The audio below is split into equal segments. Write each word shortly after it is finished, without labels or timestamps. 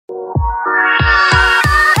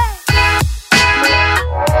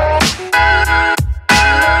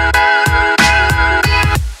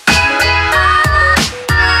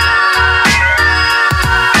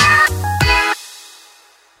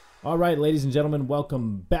ladies and gentlemen,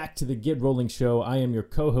 welcome back to the Get Rolling Show. I am your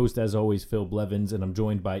co-host, as always, Phil Blevins, and I'm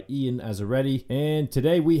joined by Ian Azzaretti. And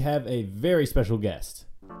today we have a very special guest.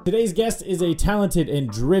 Today's guest is a talented and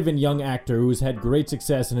driven young actor who has had great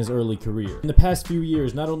success in his early career. In the past few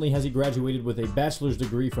years, not only has he graduated with a bachelor's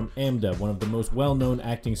degree from AMDA, one of the most well-known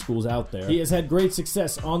acting schools out there, he has had great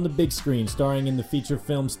success on the big screen, starring in the feature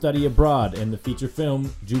film Study Abroad and the feature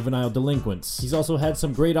film Juvenile Delinquents. He's also had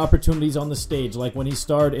some great opportunities on the stage, like when he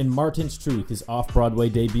starred in Martin's Truth, his off-Broadway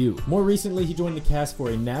debut. More recently, he joined the cast for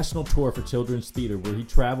a national tour for children's theater, where he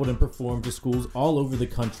traveled and performed to schools all over the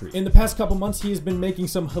country. In the past couple months, he has been making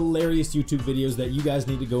some hilarious YouTube videos that you guys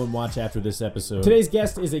need to go and watch after this episode. Today's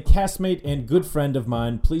guest is a castmate and good friend of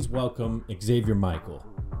mine. Please welcome Xavier Michael.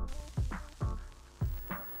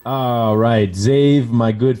 All right, Xav,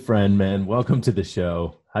 my good friend, man. Welcome to the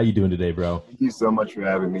show. How you doing today, bro? Thank you so much for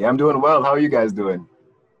having me. I'm doing well. How are you guys doing?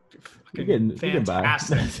 You're getting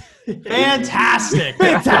fantastic. Fantastic.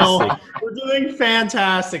 We're doing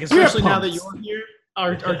fantastic, especially now that you're here.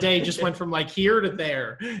 Our day just went from like here to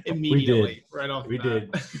there immediately. Right off the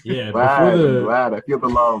bat. Yeah. Glad. I feel the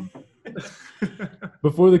love.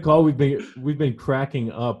 Before the call, we've been cracking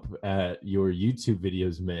up at your YouTube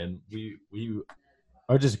videos, man. We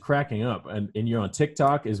are just cracking up, and you're on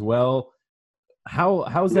TikTok as well.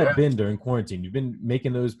 How's that been during quarantine? You've been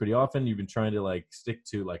making those pretty often. You've been trying to like stick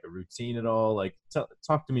to like a routine at all. Like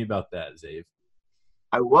talk to me about that, Xav.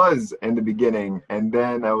 I was in the beginning, and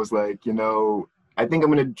then I was like, I think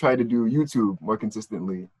I'm going to try to do YouTube more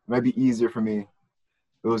consistently. It might be easier for me.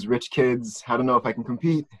 Those rich kids, I don't know if I can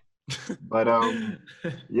compete. But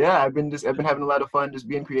yeah, I've been having a lot of fun just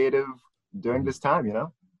being creative during this time,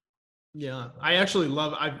 Yeah, I actually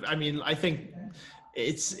love I think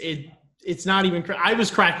it's not even I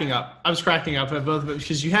was cracking up at both of it,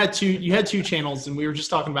 because you had two channels, and we were just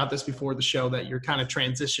talking about this before the show, that you're kind of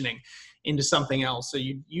transitioning into something else. So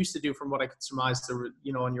you used to do, from what I could surmise,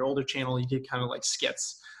 on your older channel, you did kind of like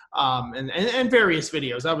skits and various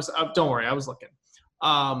videos. Don't worry, I was looking.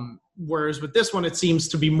 Whereas with this one, it seems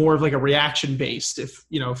to be more of like a reaction based, if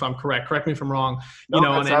I'm correct me if I'm wrong, no,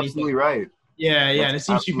 on anything. Absolutely right. Yeah. And it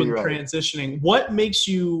seems you've been transitioning. What makes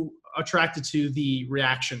you attracted to the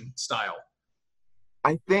reaction style?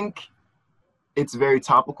 I think it's very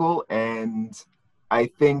topical, and I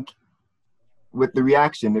think with the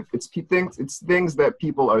reaction, if it's things that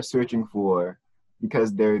people are searching for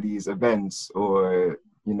because there are these events or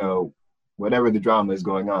whatever the drama is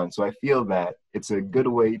going on. So I feel that it's a good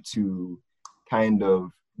way to kind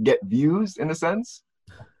of get views in a sense,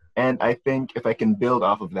 and I think if I can build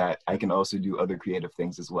off of that, I can also do other creative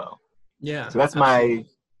things as well. Yeah, so that's my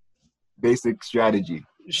basic strategy.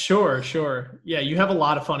 Sure. Yeah, you have a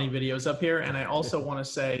lot of funny videos up here, and I also want to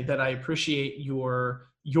say that I appreciate your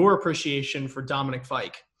appreciation for Dominic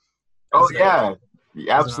Fike. Oh yeah,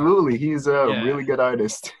 absolutely. He's a really good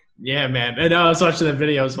artist. Yeah, man. And I was watching the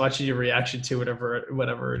video. I was watching your reaction to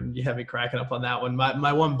whatever, and you had me cracking up on that one.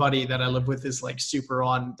 My one buddy that I live with is like super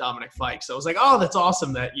on Dominic Fike, so I was like, oh, that's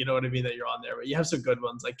awesome that that you're on there. But you have some good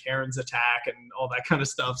ones like Karen's Attack and all that kind of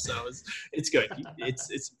stuff. So it's good.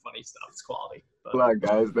 It's funny stuff. It's quality. But, a lot,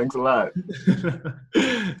 guys. Thanks a lot.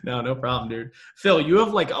 No problem, dude. Phil, you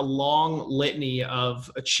have like a long litany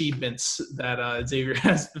of achievements that Xavier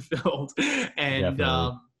has fulfilled, and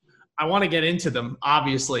I want to get into them,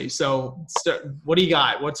 obviously. So what do you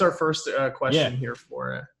got? What's our first question here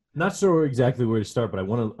for it? Not sure exactly where to start, but I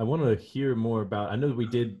want to hear more about. I know that we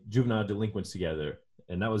did Juvenile Delinquents together,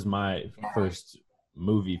 and that was my first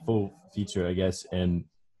movie, full feature, I guess. And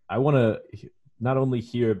I want to not only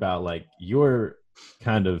hear about like your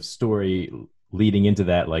kind of story leading into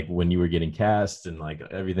that, like when you were getting cast and like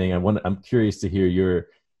everything. I'm curious to hear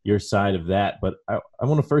your side of that, but I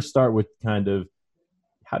want to first start with kind of,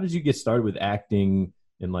 how did you get started with acting,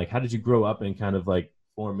 and like how did you grow up and kind of like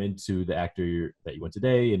form into the actor that you went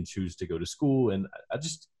today and choose to go to school? And I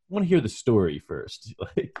just want to hear the story first.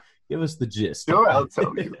 Like, give us the gist. Sure, I'll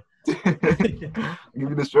tell you. I'll give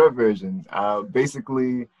you the short version.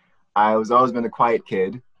 Basically, I was always been a quiet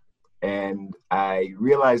kid, and I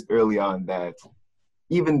realized early on that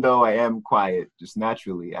even though I am quiet just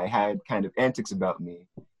naturally, I had kind of antics about me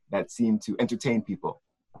that seemed to entertain people.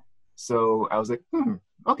 So I was like,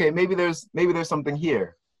 okay, maybe there's something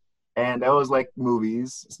here. And I always like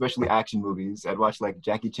movies, especially action movies. I'd watch like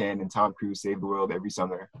Jackie Chan and Tom Cruise save the world every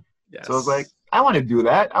summer. Yes. So I was like, I want to do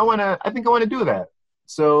that. I think I want to do that.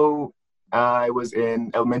 So I was in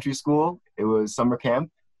elementary school. It was summer camp,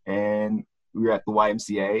 and we were at the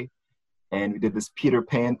YMCA, and we did this Peter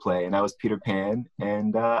Pan play, and I was Peter Pan,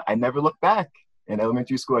 and I never looked back. In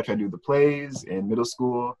elementary school, I tried to do the plays. In middle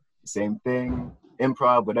school, the same thing.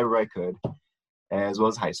 improv, whatever I could, as well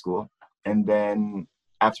as high school. And then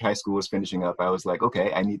after high school was finishing up, I was like,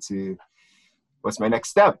 okay, what's my next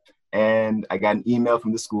step? And I got an email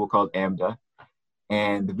from the school called AMDA,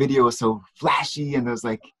 and the video was so flashy, and there was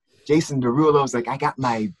like Jason Derulo was like, I got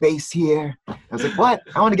my bass here. I was like, what?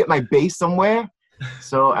 I want to get my bass somewhere.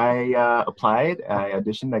 So I applied, I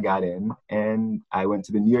auditioned, I got in, and I went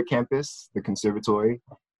to the New York campus, the conservatory,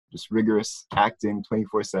 just rigorous acting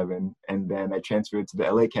 24/7. And then I transferred to the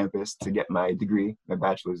LA campus to get my degree, my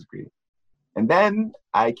bachelor's degree. And then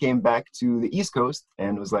I came back to the East Coast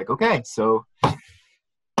and was like, okay, so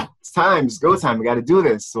it's go time. We got to do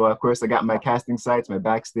this. So of course I got my casting sites, my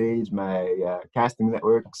backstage, my casting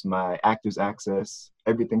networks, my Actors Access,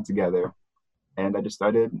 everything together. And I just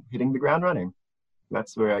started hitting the ground running.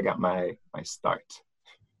 That's where I got my start.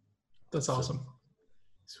 That's awesome.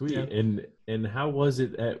 Sweet. Yeah. And how was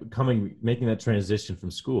it making that transition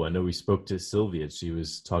from school? I know we spoke to Sylvia. She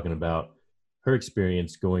was talking about her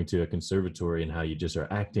experience going to a conservatory and how you just are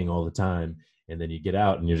acting all the time. And then you get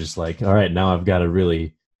out and you're just like, all right, now I've got to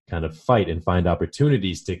really kind of fight and find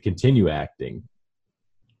opportunities to continue acting.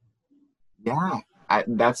 Yeah,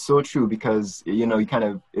 that's so true, because, you know,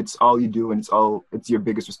 it's all you do, and it's your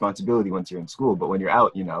biggest responsibility once you're in school. But when you're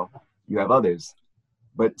out, you know, you have others.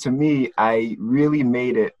 But to me, I really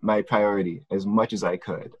made it my priority as much as I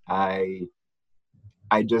could. I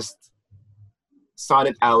just sought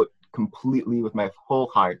it out completely with my whole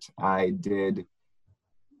heart. I did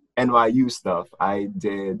NYU stuff. I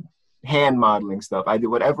did hand modeling stuff. I did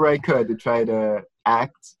whatever I could to try to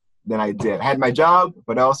act. Then I did. I had my job,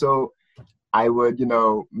 but also I would, you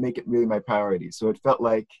know, make it really my priority. So it felt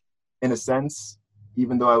like, in a sense,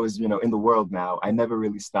 even though I was, you know, in the world now, I never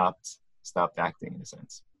really stopped acting, in a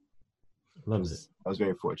sense. Love it. I was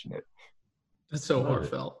very fortunate. That's so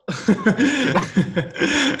heartfelt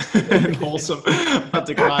and wholesome. I'm about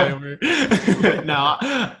to cry over it. No,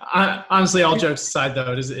 honestly, all jokes aside,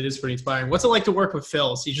 though, it is pretty inspiring. What's it like to work with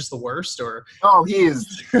Phil? Is he just the worst, or? Oh, he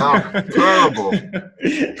is terrible.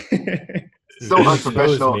 So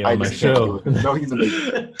unprofessional. I just can't do it. No, he's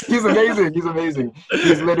amazing. He's amazing. He's amazing.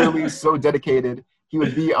 He's literally so dedicated. He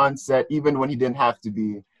would be on set even when he didn't have to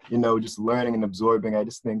be, you know, just learning and absorbing. I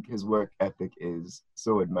just think his work ethic is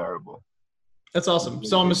so admirable. That's awesome.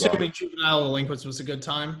 So I'm assuming Juvenile Delinquents was a good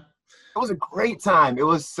time? It was a great time. It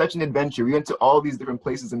was such an adventure. We went to all these different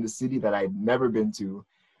places in the city that I'd never been to.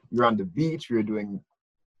 We were on the beach. We were doing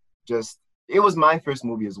it was my first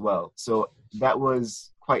movie as well. So that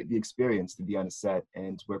was quite the experience, to be on a set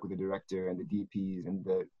and to work with the director and the DPs and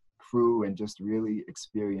the crew and just really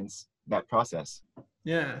experience that process.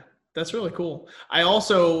 Yeah, that's really cool. I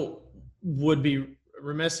also would be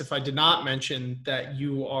remiss if I did not mention that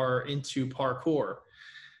you are into parkour.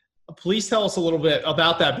 Please tell us a little bit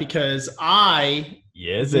about that, because I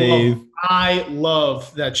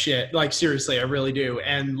love that shit. Like, seriously, I really do.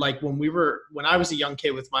 And like when I was a young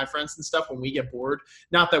kid with my friends and stuff, when we get bored,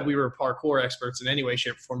 not that we were parkour experts in any way,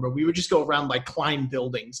 shape, or form, but we would just go around, like, climb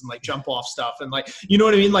buildings and like jump off stuff. And like, you know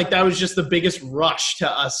what I mean? Like, that was just the biggest rush to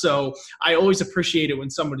us. So I always appreciate it when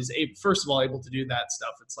someone is first of all, able to do that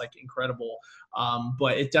stuff. It's like incredible.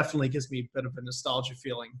 But it definitely gives me a bit of a nostalgia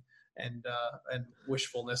feeling and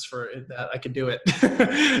wishfulness for it, that I could do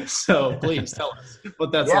it. So please tell us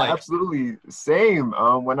what that's like. Yeah, absolutely. Same.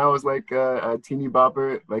 When I was like a teeny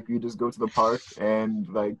bopper, like we just go to the park and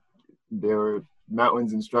like there were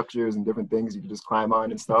mountains and structures and different things you could just climb on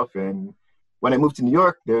and stuff. And when I moved to New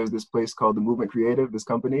York, there was this place called the Movement Creative, this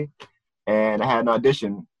company, and I had an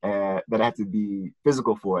audition that I had to be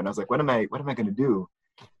physical for. And I was like, what am I going to do?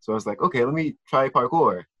 So I was like, okay, let me try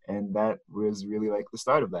parkour. And that was really like the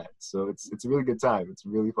start of that. So it's a really good time. It's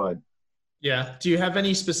really fun. Yeah. Do you have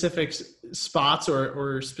any specific spots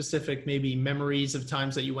or specific maybe memories of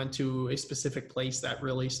times that you went to a specific place that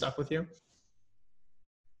really stuck with you?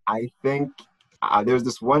 I think there was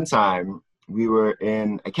this one time we were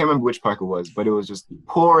in, I can't remember which park it was, but it was just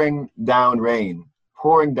pouring down rain.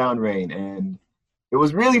 And it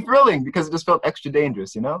was really thrilling because it just felt extra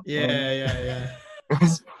dangerous, you know? Yeah. It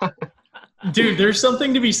was fun. Dude, there's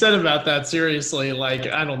something to be said about that. Seriously, like,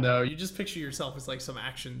 I don't know. You just picture yourself as like some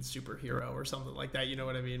action superhero or something like that. You know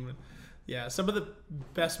what I mean? Yeah, some of the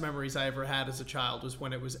best memories I ever had as a child was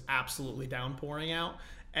when it was absolutely downpouring out.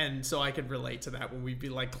 And so I could relate to that when we'd be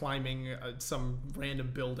like climbing some random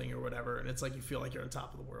building or whatever. And it's like you feel like you're on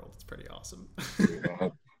top of the world. It's pretty awesome.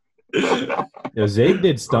 Yeah, Zayd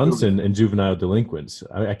did stunts in Juvenile Delinquents.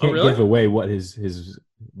 I can't give away what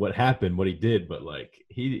what happened, what he did, but like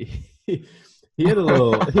he had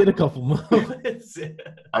a couple moments.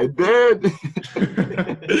 I did.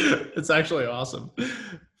 It's actually awesome.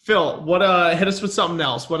 Phil, what hit us with something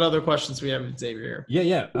else. What other questions we have with Xavier here?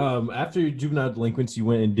 Yeah. After Juvenile Delinquents, you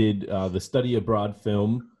went and did the Study Abroad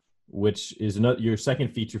film, which is your second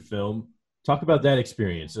feature film. Talk about that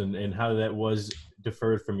experience and how that was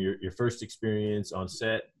deferred from your first experience on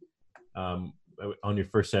set, on your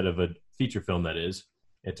first set of a feature film, that is.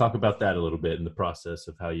 And talk about that a little bit in the process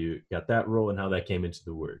of how you got that role and how that came into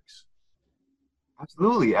the works.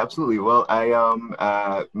 Absolutely. Well,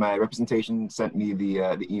 my representation sent me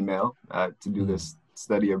the email to do this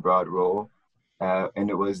study abroad role,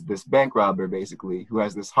 and it was this bank robber basically who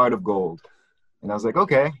has this heart of gold, and I was like,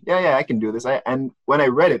 okay, yeah, I can do this. And when I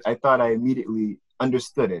read it, I thought I immediately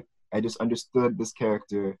understood it. I just understood this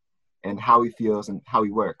character and how he feels and how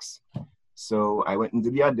he works. So I went and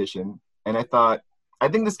did the audition, and I thought, I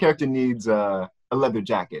think this character needs a leather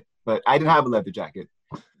jacket, but I didn't have a leather jacket.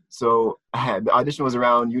 So the audition was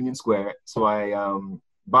around Union Square. So I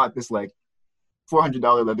bought this like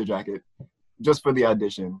 $400 leather jacket just for the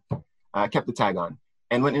audition. I kept the tag on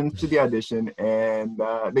and went into the audition, and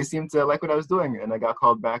they seemed to like what I was doing. And I got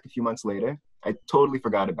called back a few months later. I totally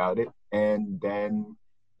forgot about it. And then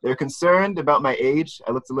they're concerned about my age.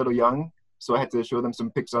 I looked a little young, so I had to show them some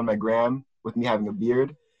pics on my gram with me having a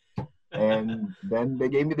beard. And then they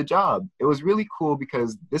gave me the job. It was really cool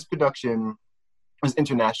because this production was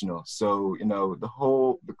international. So,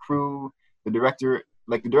 the crew, the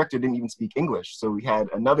director didn't even speak English. So we had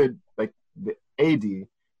another, the AD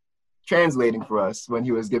translating for us when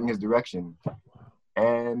he was giving his direction.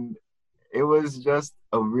 And it was just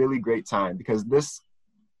a really great time because this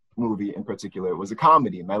movie in particular was a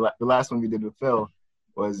comedy. The last one we did with Phil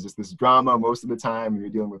was just this drama most of the time. We were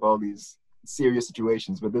dealing with all these serious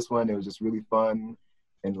situations, but this one, it was just really fun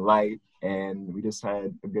and light, and we just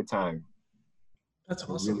had a good time. That's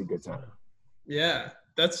awesome. Really good time. Yeah,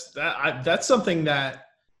 that's something that,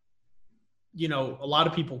 a lot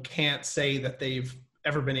of people can't say that they've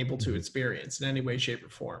ever been able to experience in any way, shape, or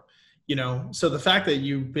form. So the fact that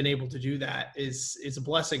you've been able to do that is a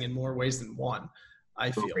blessing in more ways than one, I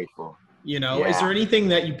feel. Grateful. Yeah. Is there anything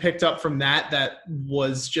that you picked up from that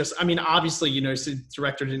was just, obviously, the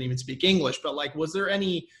director didn't even speak English, but was there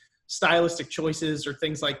any stylistic choices or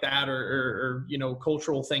things like that, or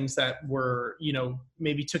cultural things that were,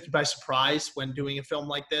 maybe took you by surprise when doing a film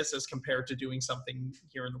like this as compared to doing something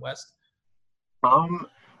here in the West?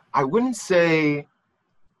 I wouldn't say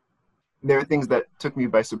there are things that took me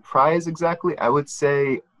by surprise exactly. I would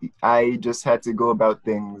say I just had to go about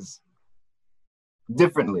things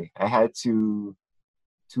differently. I had to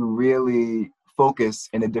really focus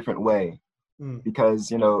in a different way,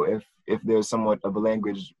 because if there's somewhat of a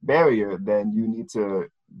language barrier, then you need to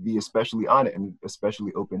be especially on it and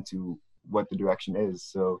especially open to what the direction is.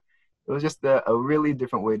 So it was just a really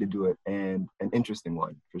different way to do it, and an interesting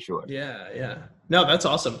one for sure. Yeah. No, that's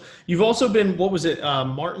awesome. You've also been, what was it?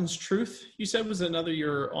 Martin's Truth, you said, was another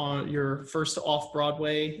your first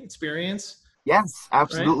off-Broadway experience? Yes,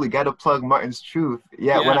 absolutely. Right? Got to plug Martin's Truth.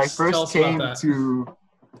 Yeah, yes, when I first came to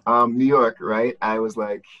New York, right, I was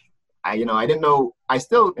like, I didn't know, I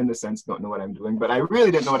still in a sense don't know what I'm doing, but I really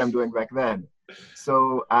didn't know what I'm doing back then.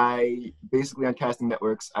 So I basically, on casting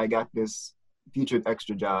networks, I got this featured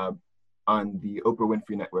extra job on the Oprah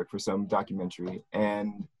Winfrey Network for some documentary.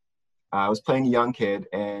 And I was playing a young kid,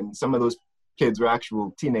 and some of those kids were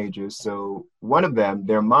actual teenagers. So one of them,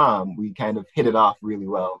 their mom, we kind of hit it off really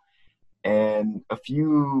well. And a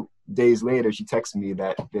few days later, she texted me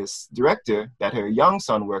that this director that her young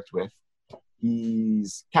son worked with,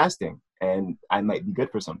 he's casting and I might be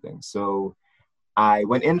good for something. So I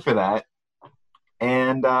went in for that,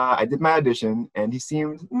 and I did my audition, and he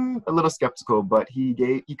seemed a little skeptical, but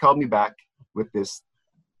he called me back with this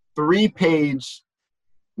 3-page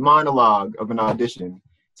monologue of an audition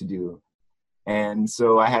to do. And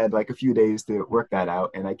so I had a few days to work that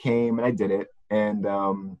out, and I came and I did it. And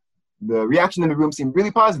the reaction in the room seemed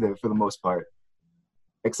really positive for the most part,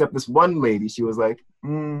 except this one lady, she was like,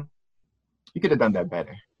 you could have done that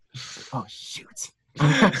better. Oh, shoot.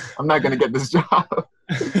 I'm not going to get this job.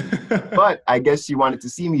 But I guess she wanted to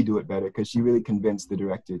see me do it better because she really convinced the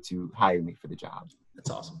director to hire me for the job. That's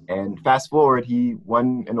awesome. And fast forward, he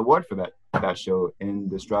won an award for that show in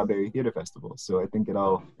the Strawberry Theater Festival. So I think it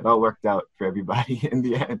all worked out for everybody in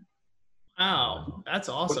the end. Wow, that's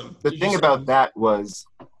awesome. But the thing about that was,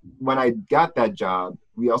 when I got that job,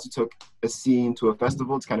 we also took a scene to a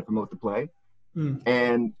festival to kind of promote the play.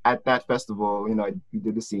 And at that festival, we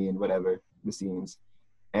did the scenes.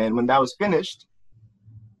 And when that was finished,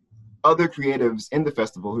 other creatives in the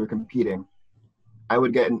festival who were competing, I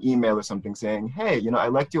would get an email or something saying, hey, I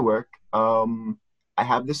liked your work. I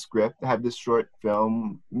have this script, I have this short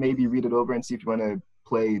film, maybe read it over and see if you want to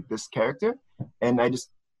play this character. And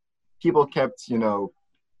people kept,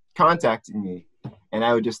 contacting me, and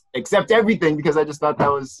I would just accept everything because I just thought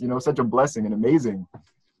that was, such a blessing and amazing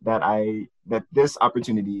that this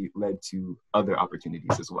opportunity led to other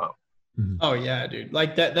opportunities as well. Oh yeah, dude.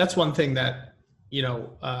 Like that's one thing that,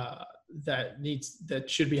 that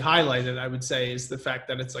should be highlighted, I would say, is the fact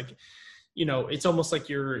that it's like, it's almost like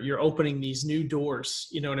you're opening these new doors,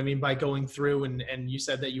 you know what I mean, by going through and you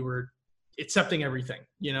said that you were accepting everything,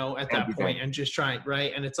 at that point and just trying,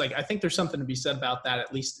 right? And it's like, I think there's something to be said about that,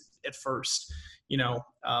 at least at first,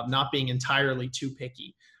 not being entirely too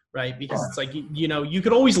picky, right? Because it's like, you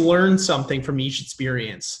could always learn something from each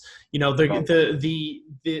experience.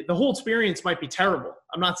 The whole experience might be terrible.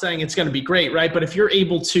 I'm not saying it's going to be great, right? But if you're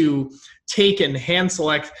able to take and hand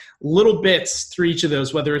select little bits through each of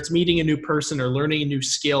those, whether it's meeting a new person or learning a new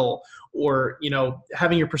skill or,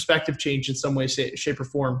 having your perspective change in some way, shape or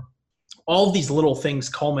form, all of these little things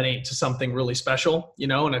culminate to something really special,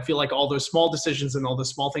 and I feel like all those small decisions and all the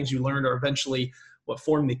small things you learned are eventually what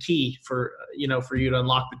form the key for you to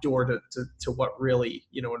unlock the door to what really,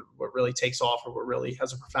 what really takes off or what really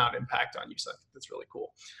has a profound impact on you. So I think that's really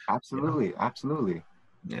cool. Absolutely. Absolutely.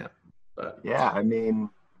 Yeah. But yeah, I mean,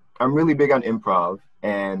 I'm really big on improv.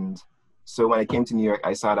 And so when I came to New York,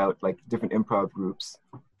 I sought out like different improv groups,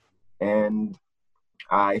 and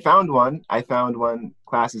I found one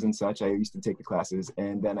classes and such. I used to take the classes,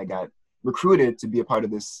 and then I got recruited to be a part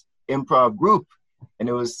of this improv group. And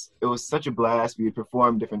it was such a blast. We would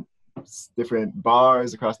perform different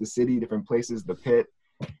bars across the city, different places, the Pit.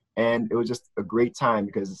 And it was just a great time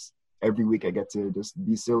because every week I get to just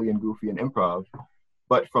be silly and goofy and improv.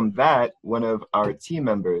 But from that, one of our team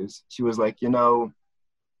members, she was like,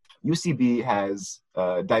 UCB has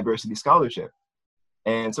a diversity scholarship.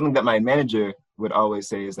 And something that my manager would always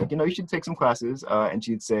say is like, you should take some classes. And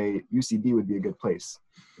she'd say UCB would be a good place.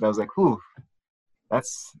 And I was like,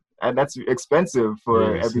 that's expensive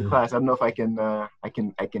for every class. I don't know if I can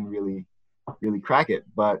really crack it.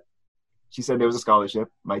 But she said there was a scholarship,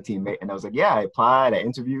 my teammate, and I was like, yeah, I applied, I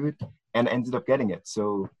interviewed, and I ended up getting it.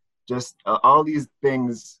 So just all these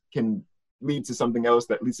things can lead to something else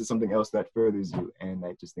that furthers you, and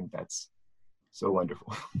I just think that's so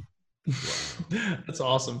wonderful. That's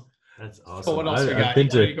awesome. That's awesome. So what else you got? I've been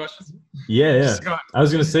to, any questions? yeah. I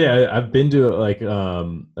was gonna say I've been to like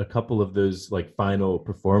a couple of those like final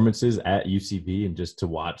performances at UCB, and just to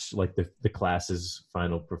watch like the class's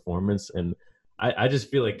final performance, and I just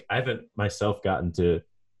feel like I haven't myself gotten to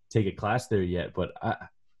take a class there yet, but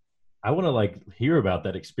I want to like hear about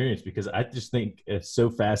that experience because I just think it's so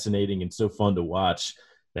fascinating and so fun to watch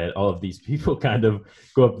that all of these people kind of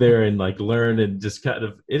go up there and like learn and just kind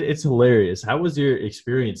of, it's hilarious. How was your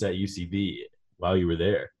experience at UCB while you were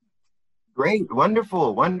there? Great.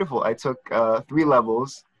 Wonderful. I took 3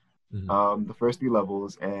 levels, the first 3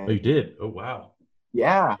 levels. And oh, you did? Oh, wow.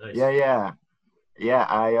 Yeah. Nice. Yeah.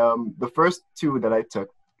 I, the first 2 that I took,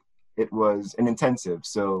 it was an intensive.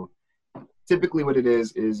 So typically what it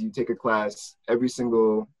is you take a class every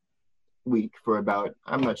single week for about,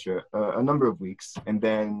 I'm not sure, a number of weeks, and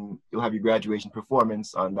then you'll have your graduation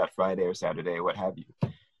performance on that Friday or Saturday or what have you.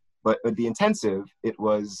 But with the intensive, it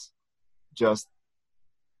was just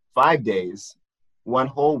 5 days, 1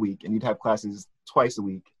 whole week, and you'd have classes twice a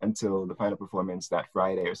week until the final performance that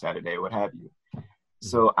Friday or Saturday or what have you.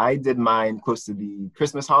 So I did mine close to the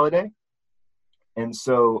Christmas holiday. And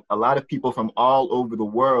so a lot of people from all over the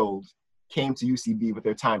world came to UCB with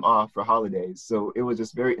their time off for holidays. So it was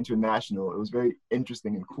just very international. It was very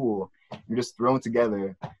interesting and cool. You're just thrown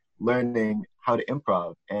together, learning how to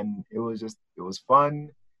improv. And it was fun.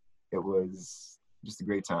 It was just a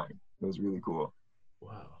great time. It was really cool.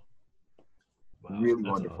 Wow. Really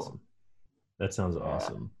That's wonderful. Awesome. That sounds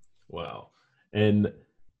awesome. Wow. And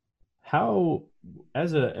how,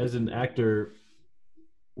 as an actor,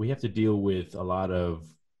 we have to deal with a lot of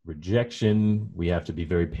rejection. We have to be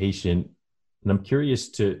very patient. And I'm curious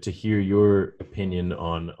to hear your opinion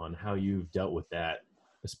on how you've dealt with that,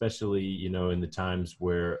 especially, in the times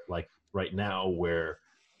where, like right now, where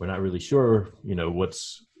we're not really sure,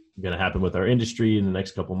 what's going to happen with our industry in the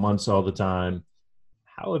next couple months all the time.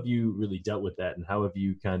 How have you really dealt with that? And how have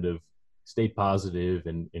you kind of stayed positive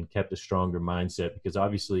and kept a stronger mindset? Because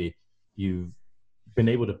obviously you've been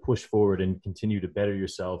able to push forward and continue to better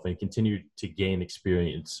yourself and continue to gain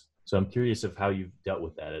experience. So I'm curious of how you've dealt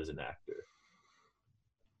with that as an actor.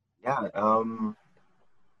 Yeah.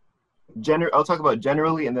 I'll talk about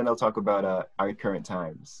generally, and then I'll talk about our current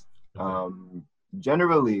times. Okay.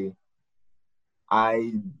 Generally,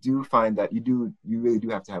 I do find that you really do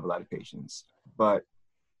have to have a lot of patience. But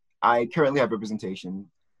I currently have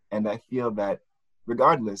representation, and I feel that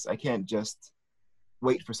regardless, I can't just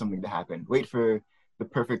wait for something to happen, wait for the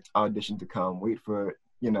perfect audition to come, wait for,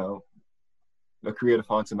 a career to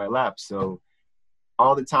fall into my lap. So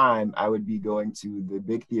all the time I would be going to the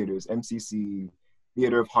big theaters, MCC,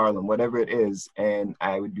 Theater of Harlem, whatever it is, and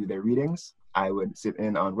I would do their readings. I would sit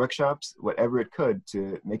in on workshops, whatever it could,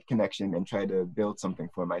 to make a connection and try to build something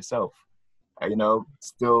for myself.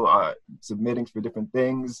 Still submitting for different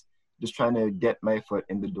things, just trying to get my foot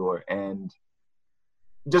in the door. And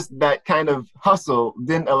just that kind of hustle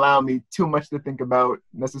didn't allow me too much to think about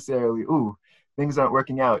necessarily, things aren't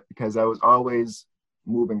working out, because I was always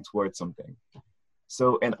moving towards something.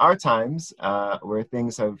 So in our times, where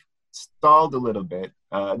things have stalled a little bit,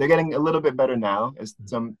 they're getting a little bit better now as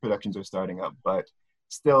some productions are starting up, but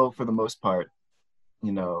still, for the most part,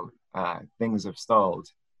 things have stalled.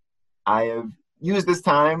 I have used this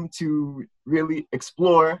time to really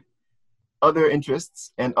explore other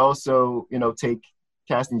interests and also, take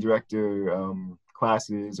casting director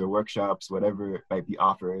classes or workshops, whatever might be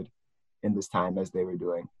offered in this time, as they were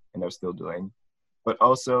doing and are still doing. But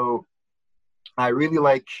also, I really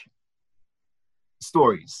like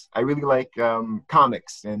stories. I really like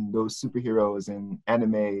comics and those superheroes and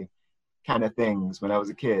anime kind of things when I was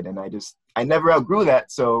a kid. And I never outgrew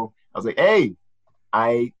that. So I was like, hey,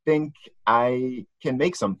 I think I can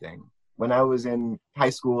make something. When I was in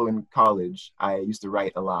high school and college, I used to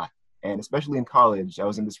write a lot. And especially in college, I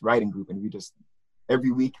was in this writing group, and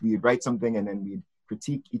every week we'd write something, and then we'd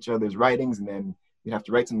critique each other's writings, and then we'd have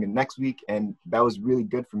to write something the next week. And that was really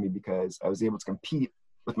good for me, because I was able to compete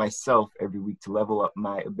with myself every week to level up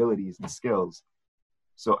my abilities and skills.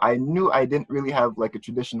 So I knew I didn't really have like a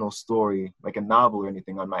traditional story, like a novel or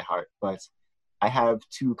anything on my heart, but I have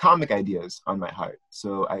 2 comic ideas on my heart.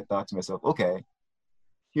 So I thought to myself, okay,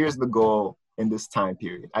 here's the goal in this time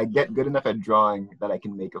period. I get good enough at drawing that I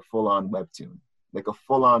can make a full-on webtoon,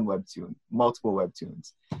 multiple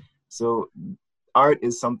webtoons. So art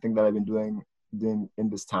is something that I've been doing in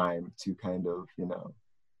this time to kind of,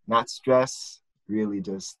 not stress, really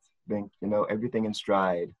just think, everything in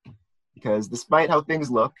stride. Because despite how things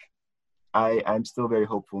look, I'm still very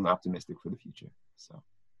hopeful and optimistic for the future. So.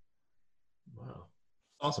 Wow.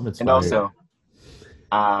 Awesome. And also,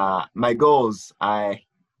 my goals,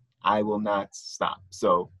 I will not stop.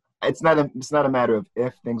 So it's not a matter of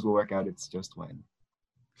if things will work out, it's just when.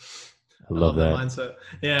 I love that mindset.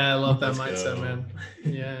 Yeah, I love that mindset, man.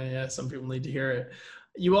 Yeah. Some people need to hear it.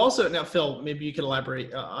 You also, now Phil, maybe you could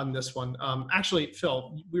elaborate on this one. Actually,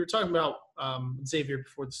 Phil, we were talking about Xavier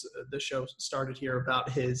before the show started here, about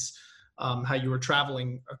his how you were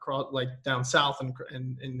traveling across, like down south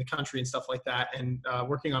and in the country and stuff like that, and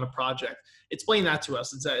working on a project. Explain that to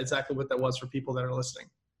us. Exactly what that was for people that are listening.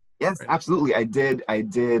 Yes, right? Absolutely. I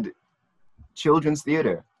did children's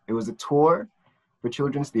theater. It was a tour for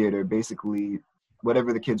children's theater. Basically,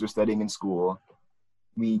 whatever the kids were studying in school,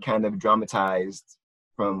 we kind of dramatized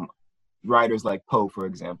from writers like Poe, for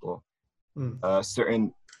example, a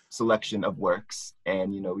certain selection of works.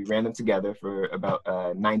 And, we ran them together for about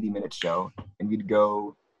a 90-minute show. And we'd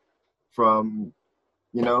go from,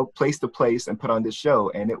 place to place and put on this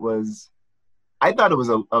show. And I thought it was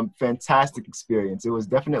a fantastic experience. It was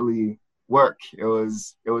definitely work. It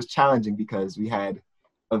was challenging, because we had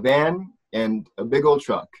a van and a big old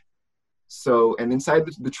truck. So, and inside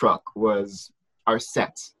the truck was our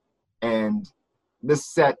set. And this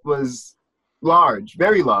set was large,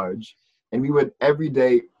 very large. And we would every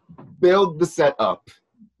day build the set up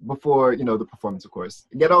before, the performance, of course.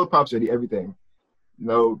 Get all the props ready, everything.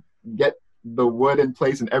 Get the wood in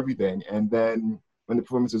place and everything. And then when the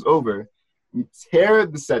performance was over, we tear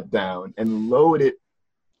the set down and load it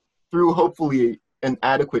through hopefully an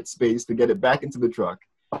adequate space to get it back into the truck.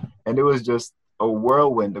 And it was just a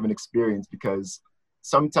whirlwind of an experience, because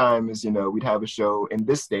sometimes, we'd have a show in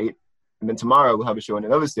this state, and then tomorrow we'll have a show in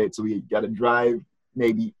another state. So we got to drive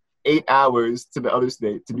maybe 8 hours to the other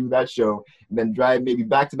state to do that show, and then drive maybe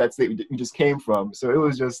back to that state we just came from. So it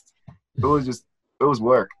was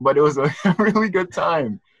work, but it was a really good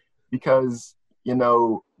time, because,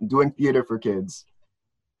 doing theater for kids,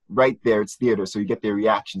 right there, it's theater. So you get their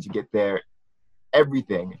reactions, you get their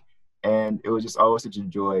everything. And it was just always such a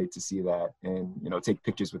joy to see that, and, take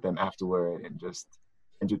pictures with them afterward and just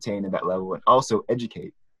entertain at that level, and also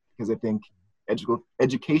educate, because I think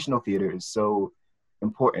educational theater is so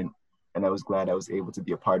important. And I was glad I was able to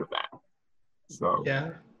be a part of that. So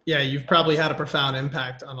yeah, you've probably had a profound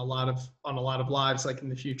impact on a lot of lives, like in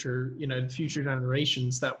the future, future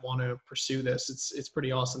generations that want to pursue this. It's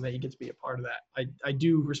pretty awesome that you get to be a part of that. I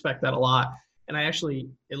do respect that a lot. And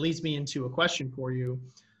it leads me into a question for you.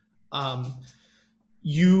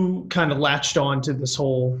 you kind of latched on to this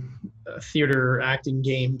whole theater acting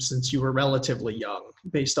game since you were relatively young,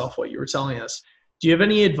 based off what you were telling us. Do you have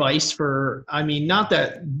any advice for, I mean, not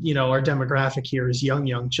that, our demographic here is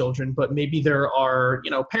young children, but maybe there are,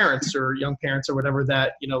 parents or young parents or whatever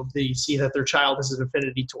that, they see that their child has an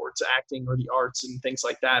affinity towards acting or the arts and things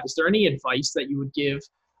like that. Is there any advice that you would give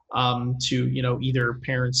to, either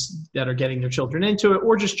parents that are getting their children into it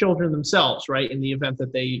or just children themselves, right? In the event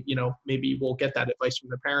that they, maybe will get that advice from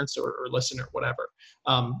their parents or listen or whatever,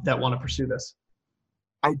 that want to pursue this?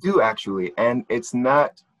 I do actually, and it's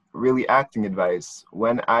not really acting advice.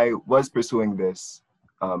 When I was pursuing this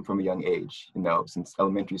from a young age, since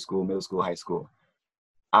elementary school, middle school, high school,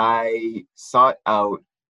 I sought out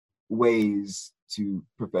ways to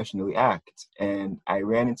professionally act. And I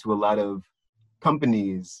ran into a lot of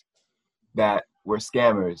companies that were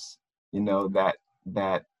scammers,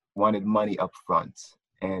 that wanted money up front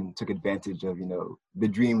and took advantage of, the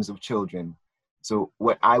dreams of children. So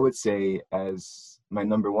what I would say as my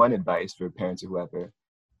number one advice for parents or whoever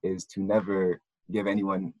is to never give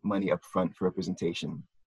anyone money up front for representation,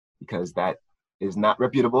 because that is not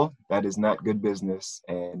reputable, that is not good business,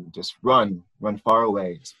 and just run far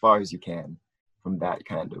away, as far as you can from that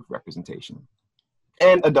kind of representation.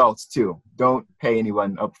 And adults too, don't pay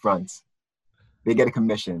anyone up front. They get a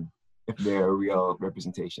commission if they're a real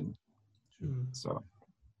representation. So,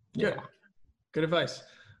 yeah. Good advice.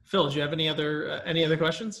 Phil, do you have any other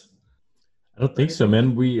questions? I don't think so,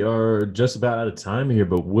 man. We are just about out of time here,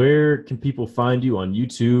 but where can people find you on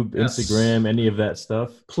YouTube, Instagram, any of that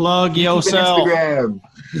stuff? Plug yourself. Instagram.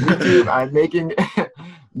 YouTube. I'm making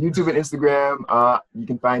YouTube and Instagram. You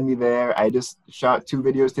can find me there. I just shot 2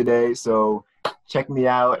 videos today, so check me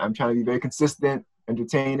out. I'm trying to be very consistent,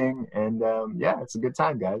 entertaining, and it's a good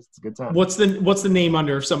time, guys. It's a good time. What's the name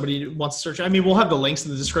under if somebody wants to search? I mean, we'll have the links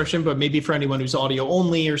in the description, but maybe for anyone who's audio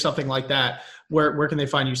only or something like that, where can they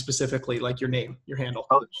find you specifically, like your name, your handle?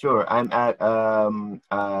 Oh, sure. I'm at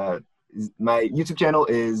my YouTube channel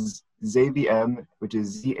is ZavyM, which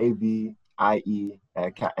is ZAVIE,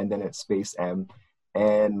 and then it's space M,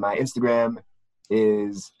 and my Instagram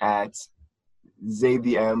is at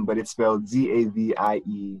ZavyM, but it's spelled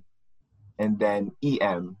ZAVIE and then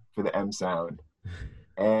EM for the M sound.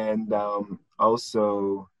 And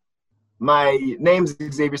also my name's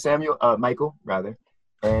Xavier Samuel, Michael rather,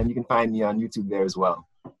 and you can find me on YouTube there as well.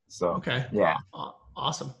 So okay, yeah,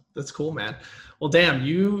 awesome. That's cool, man. Well, damn,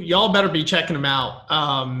 y'all better be checking him out.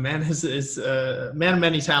 Man is a man of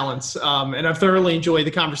many talents, and I've thoroughly enjoyed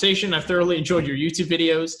the conversation. I've thoroughly enjoyed your YouTube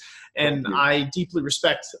videos. And I deeply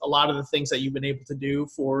respect a lot of the things that you've been able to do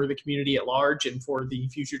for the community at large and for the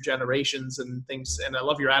future generations and things. And I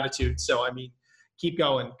love your attitude. So, I mean, keep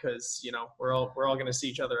going, because, we're all going to see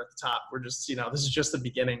each other at the top. We're just, this is just the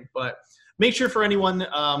beginning. But make sure for anyone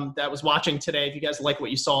that was watching today, if you guys like what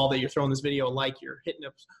you saw, that you're throwing this video a like, you're hitting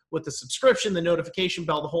up with the subscription, the notification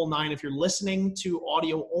bell, the whole 9. If you're listening to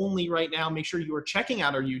audio only right now, make sure you are checking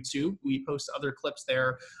out our YouTube. We post other clips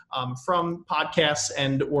there from podcasts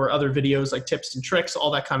and or other videos like tips and tricks,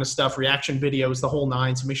 all that kind of stuff, reaction videos, the whole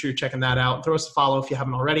 9. So make sure you're checking that out. And throw us a follow if you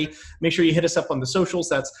haven't already. Make sure you hit us up on the socials.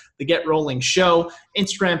 That's The Get Rolling Show,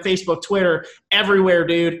 Instagram, Facebook, Twitter, everywhere,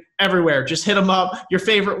 dude. Everywhere. Just hit them up. Your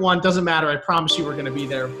favorite one. Doesn't matter. I promise you we're going to be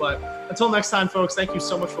there. But until next time, folks, thank you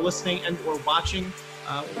so much for listening and or watching.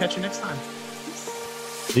 We'll catch you next time.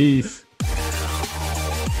 Peace.